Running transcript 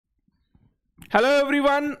Hello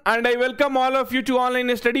everyone, and I welcome all of you to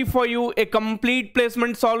Online Study for You, a complete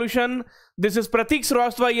placement solution. This is Pratik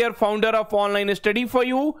Srivastava here, founder of Online Study for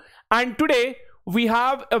You, and today we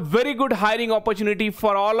have a very good hiring opportunity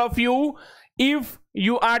for all of you. If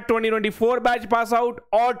you are 2024 batch pass out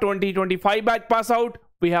or 2025 batch pass out,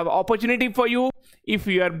 we have opportunity for you. If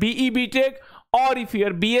you are BE BTech or if you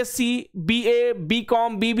are BSc, BA,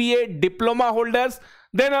 BCom, BBA diploma holders,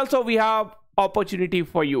 then also we have opportunity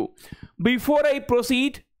for you. Before I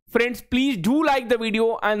proceed, friends, please do like the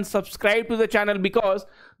video and subscribe to the channel, because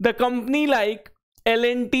the company like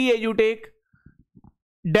L&T EduTech,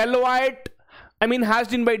 Deloitte,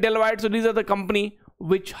 Hashedin by Deloitte, so these are the company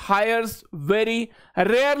which hires very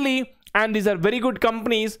rarely, and these are very good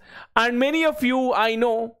companies, and many of you, I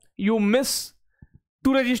know, you miss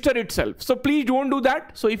to register itself. So please don't do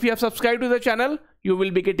that. So if you have subscribed to the channel, you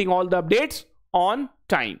will be getting all the updates on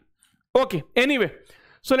time. Okay, anyway,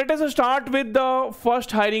 so let us start with the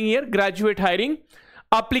first hiring here, graduate hiring,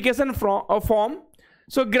 application form.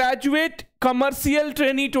 So graduate commercial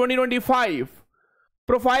trainee 2025,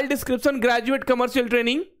 profile description, graduate commercial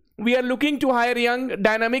training. We are looking to hire young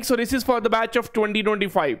dynamic. So this is for the batch of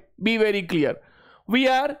 2025. Be very clear. We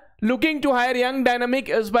are looking to hire young dynamic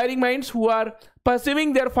aspiring minds who are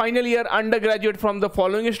pursuing their final year undergraduate from the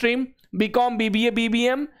following stream: BCom, BBA,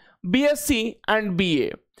 BBM, BSc and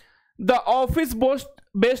BA. The office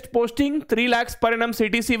based posting 3 lakhs per annum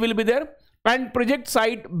CTC will be there, and project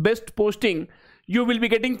site based posting you will be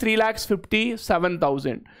getting 3 lakhs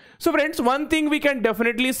 57,000. So friends, one thing we can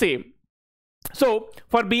definitely say, so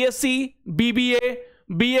for BSc, BBA,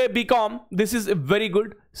 BA, BCom, this is a very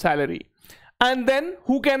good salary. And then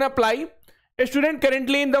who can apply? A student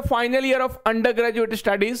currently in the final year of undergraduate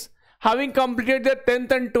studies, having completed their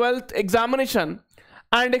 10th and 12th examination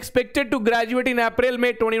and expected to graduate in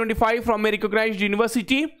April-May 2025 from a recognized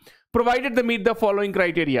university, provided they meet the following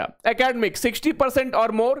criteria: academic 60% or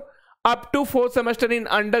more, up to 4th semester in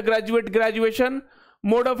undergraduate graduation,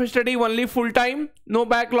 mode of study only full-time, no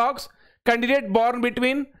backlogs, candidate born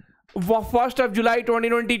between 1st of July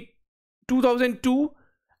 2002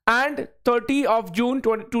 and 30 of June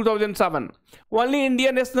 2007. Only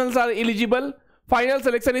Indian nationals are eligible. Final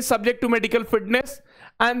selection is subject to medical fitness.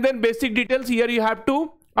 And then basic details, here you have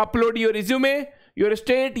to upload your resume, your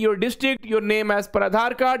state, your district, your name as per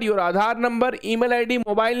Aadhaar card, your Aadhaar number, email ID,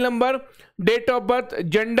 mobile number, date of birth,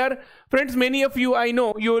 gender. Friends, many of you, I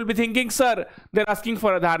know, you will be thinking, sir, they're asking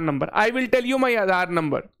for Aadhaar number. I will tell you my Aadhaar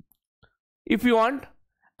number if you want,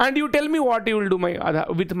 and you tell me what you will do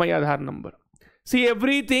with my Aadhaar number. See,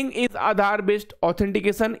 everything is Aadhaar based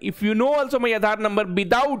authentication. If you know also my Aadhaar number,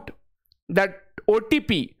 without that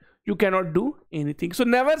OTP, you cannot do anything. So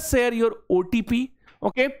never share your OTP.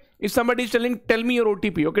 Okay, if somebody is telling, tell me your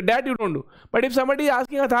OTP, okay, that you don't do. But if somebody is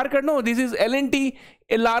asking Aadhaar card, no, this is L&T,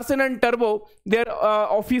 Larsen and Toubro, their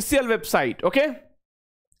official website. Okay,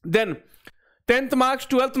 then 10th marks,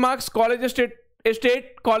 12th marks, college state,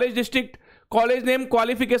 college district, college name,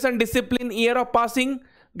 qualification, discipline, year of passing,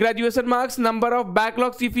 graduation marks, number of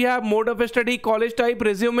backlogs if you have, mode of study, college type,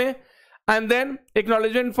 resume, and then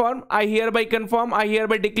acknowledgement form: I hereby confirm, I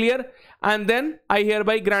hereby declare, and then I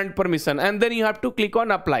hereby grant permission, and then you have to click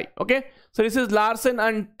on apply. Okay, so this is Larsen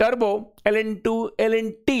and Toubro,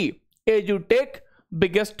 L&T EduTech,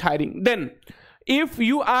 biggest hiring. Then if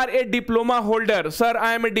you are a diploma holder, sir,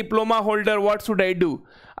 I am a diploma holder, what should I do?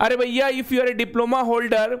 Are bhaiya, if you are a diploma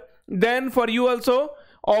holder, then for you also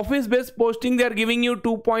office based posting, they are giving you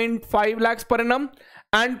 2.5 lakhs per annum,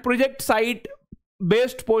 and project site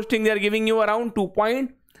based posting they are giving you around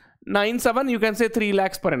 2.97, you can say 3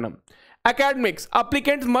 lakhs per annum. Academics,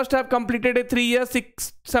 applicants must have completed a 3-year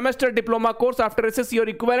 6-semester diploma course after SSC or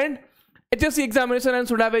equivalent HSC examination and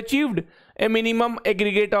should have achieved a minimum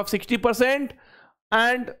aggregate of 60%.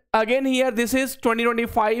 And again here, this is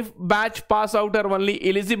 2025 batch pass out are only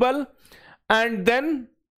eligible, and then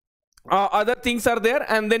other things are there,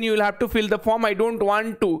 and then you will have to fill the form. I don't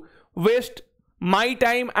want to waste my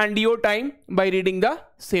time and your time by reading the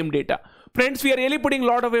same data. Friends, we are really putting a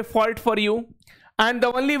lot of effort for you, and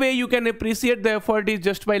the only way you can appreciate the effort is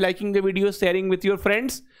just by liking the video, sharing with your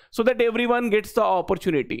friends, so that everyone gets the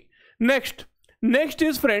opportunity. Next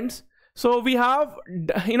is, friends, so we have,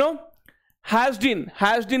 Hashedin.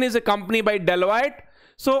 Hashedin is a company by Deloitte.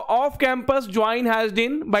 So off campus, join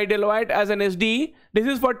Hashedin by Deloitte as an SDE. This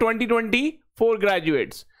is for 2024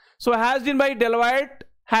 graduates. So Hashedin by Deloitte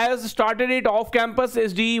has started it off campus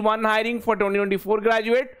SDE1 hiring for 2024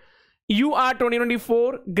 graduate. You are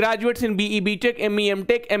 2024 graduates in BE BTech, ME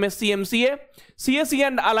MTech, MSc MCA, CSE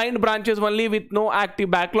and aligned branches only, with no active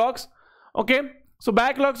backlogs. Okay, so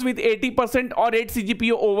backlogs with 80% or 8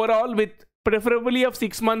 CGPA overall with preferably of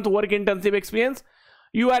 6 month work internship experience.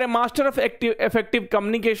 You are a master of effective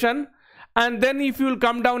communication. And then if you will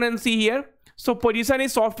come down and see here, so position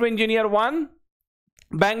is software engineer 1,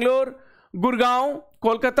 Bangalore, Gurgaon,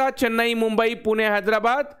 Kolkata, Chennai, Mumbai, Pune,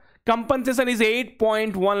 Hyderabad. Compensation is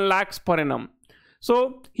 8.1 lakhs per annum.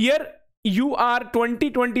 So here you are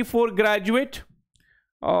 2024 graduate.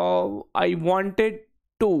 I wanted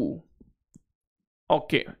to.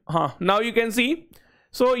 Okay. Now you can see.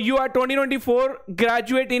 So you are 2024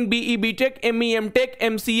 graduate in BE, BTech, ME, MTech,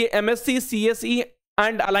 MCA, MSc, CSE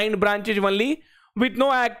and aligned branches only, with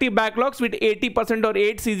no active backlogs, with 80% or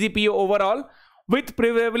 8 CGPA overall, with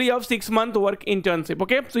preferably of 6 month work internship.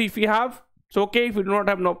 Okay. So if you have, it's okay. If you do not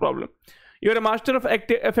have, no problem. You are a master of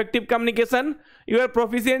effective communication. You are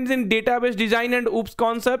proficient in database design and OOPS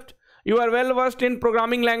concept. You are well versed in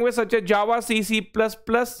programming language such as Java, C, C++,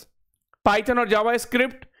 Python or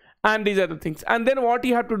JavaScript, and these are the things. And then what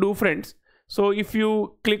you have to do, friends. So if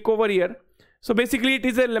you click over here, so basically it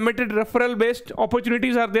is a limited referral based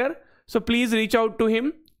opportunities are there. So please reach out to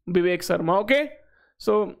him, Vivek Sharma. Okay.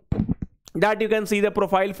 So that you can see the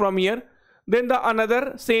profile from here. Then the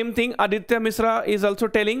another same thing, Aditya Misra is also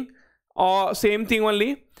telling same thing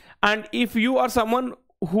only. And if you are someone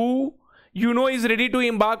who you know is ready to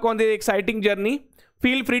embark on the exciting journey,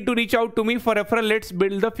 feel free to reach out to me for referral. Let's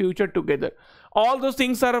build the future together. All those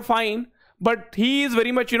things are fine, but he is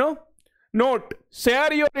very much, note,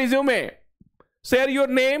 share your resume, share your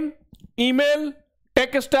name, email,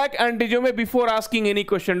 tech stack and resume before asking any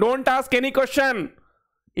question. Don't ask any question.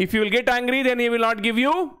 If you will get angry, then he will not give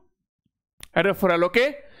you a referral.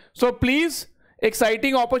 Okay. So please,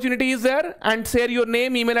 exciting opportunity is there, and share your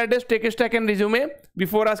name, email address, tech stack and resume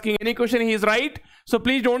before asking any question. He is right. So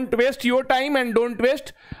please don't waste your time and don't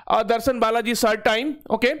waste Darshan Balaji's sir time.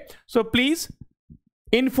 Okay. So please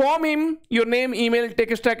inform him your name, email,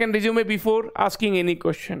 tech stack and resume before asking any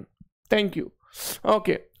question. Thank you.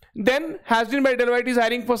 Okay. Then Hashedin by Deloitte is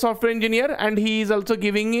hiring for software engineer, and he is also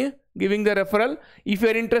giving the referral. If you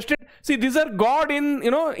are interested, see, these are God in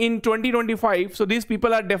in 2025. So these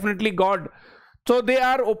people are definitely God. So they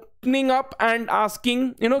are opening up and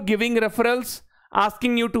asking, giving referrals,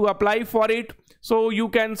 asking you to apply for it. So you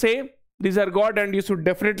can say these are God, and you should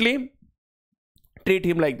definitely treat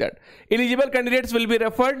him like that. Eligible candidates will be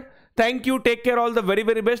referred. Thank you. Take care. All the very,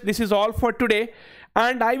 very best. This is all for today.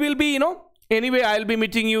 And I will be, anyway, I'll be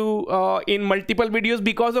meeting you in multiple videos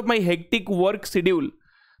because of my hectic work schedule.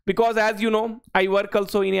 Because as you know, I work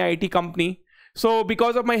also in a IT company. So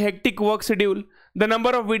because of my hectic work schedule, the number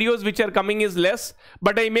of videos which are coming is less,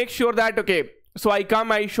 but I make sure that, okay, so I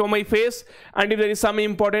come, I show my face, and if there is some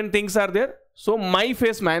important things are there, so my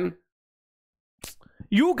face, man,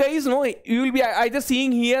 you guys know, you will be either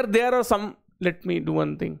seeing here, there or some, let me do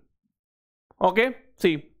one thing. Okay.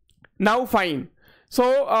 See, now fine.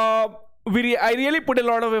 So, I really put a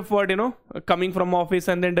lot of effort, coming from office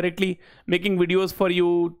and then directly making videos for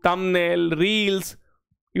you, thumbnail, reels.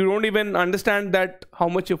 You don't even understand that how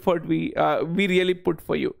much effort we really put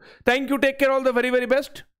for you. Thank you. Take care. All the very, very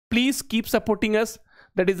best. Please keep supporting us.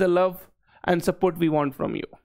 That is the love and support we want from you.